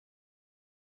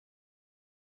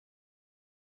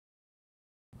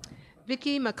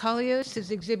Vikki Michalios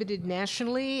is exhibited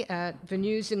nationally at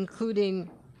venues including,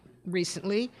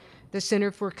 recently, the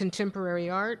Center for Contemporary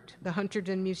Art, the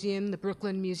Hunterdon Museum, the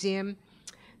Brooklyn Museum,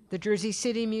 the Jersey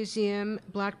City Museum,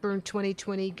 Blackburn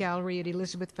 2020 Gallery at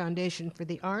Elizabeth Foundation for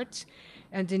the Arts,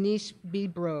 and Denise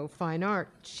Bibro, Fine Art.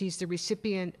 She's the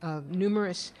recipient of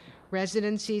numerous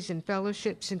residencies and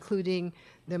fellowships, including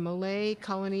the Malay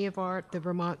Colony of Art, the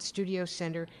Vermont Studio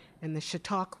Center, and the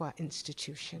Chautauqua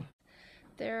Institution.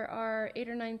 There are 8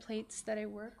 or 9 plates that I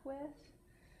work with,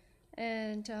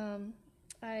 and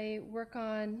I work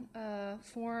on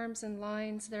forms and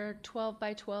lines. They're 12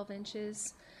 by 12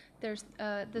 inches. There's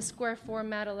the square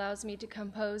format allows me to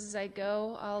compose as I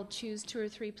go. I'll choose 2 or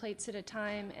 3 plates at a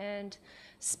time and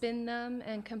spin them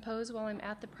and compose while I'm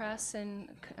at the press, and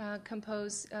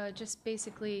compose just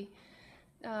basically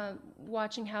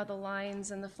watching how the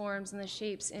lines and the forms and the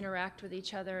shapes interact with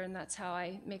each other, and that's how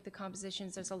I make the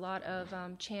compositions. There's a lot of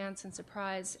chance and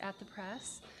surprise at the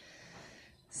press.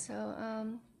 So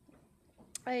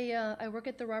I work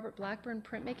at the Robert Blackburn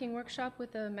printmaking workshop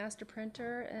with a master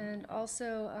printer, and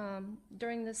also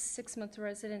during this 6-month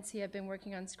residency I've been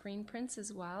working on screen prints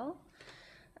as well.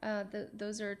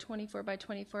 Those are 24 by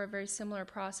 24, a very similar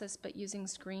process but using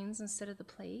screens instead of the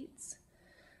plates.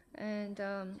 And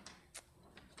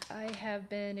I have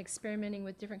been experimenting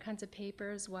with different kinds of paper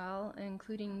as well,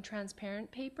 including transparent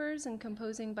papers, and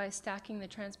composing by stacking the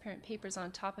transparent papers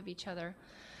on top of each other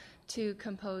to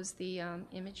compose the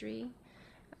imagery.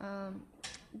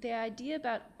 The idea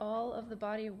about all of the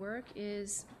body of work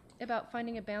is about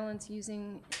finding a balance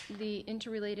using the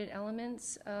interrelated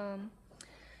elements.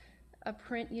 A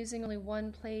print using only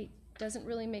one plate doesn't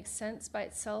really make sense by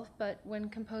itself, but when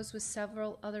composed with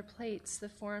several other plates, the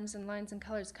forms and lines and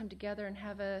colors come together and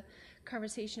have a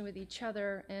conversation with each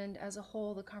other, and as a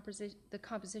whole the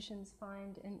compositions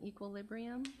find an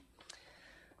equilibrium.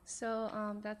 So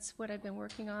that's what I've been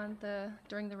working on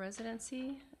during the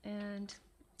residency, and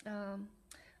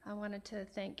I wanted to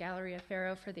thank Galleria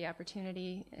Faro for the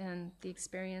opportunity and the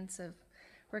experience of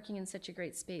working in such a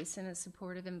great space in a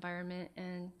supportive environment,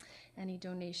 and any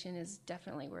donation is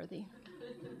definitely worthy.